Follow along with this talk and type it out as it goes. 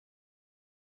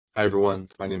Hi, everyone.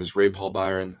 My name is Ray Paul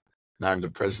Biron, and I'm the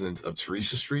president of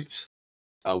Teresa Street.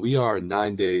 We are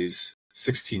 9 days,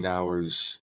 16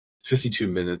 hours, 52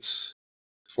 minutes,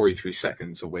 43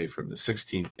 seconds away from the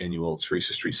 16th annual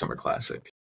Teresa Street Summer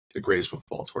Classic, the greatest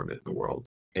football tournament in the world.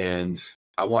 And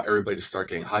I want everybody to start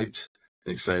getting hyped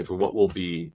and excited for what will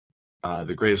be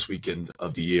the greatest weekend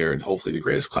of the year and hopefully the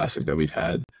greatest classic that we've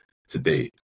had to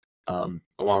date. I want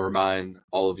to remind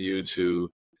all of you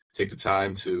to take the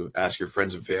time to ask your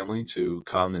friends and family to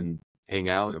come and hang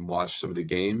out and watch some of the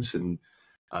games and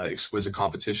exquisite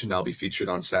competition that'll be featured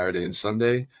on Saturday and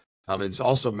Sunday. And it's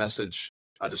also message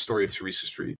the story of Teresa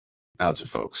Street out to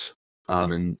folks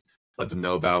and let them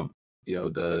know about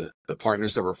the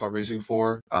partners that we're fundraising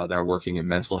for that are working in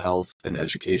mental health and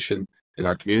education in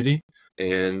our community,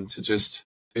 and to just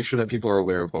make sure that people are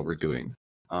aware of what we're doing.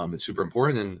 It's super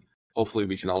important, and hopefully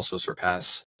we can also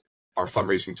surpass our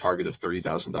fundraising target of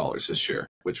 $30,000 this year,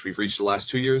 which we've reached the last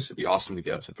 2 years. It'd be awesome to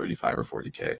get up to 35 or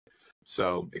 40K.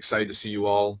 So excited to see you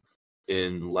all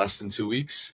in less than 2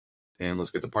 weeks, and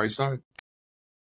let's get the party started.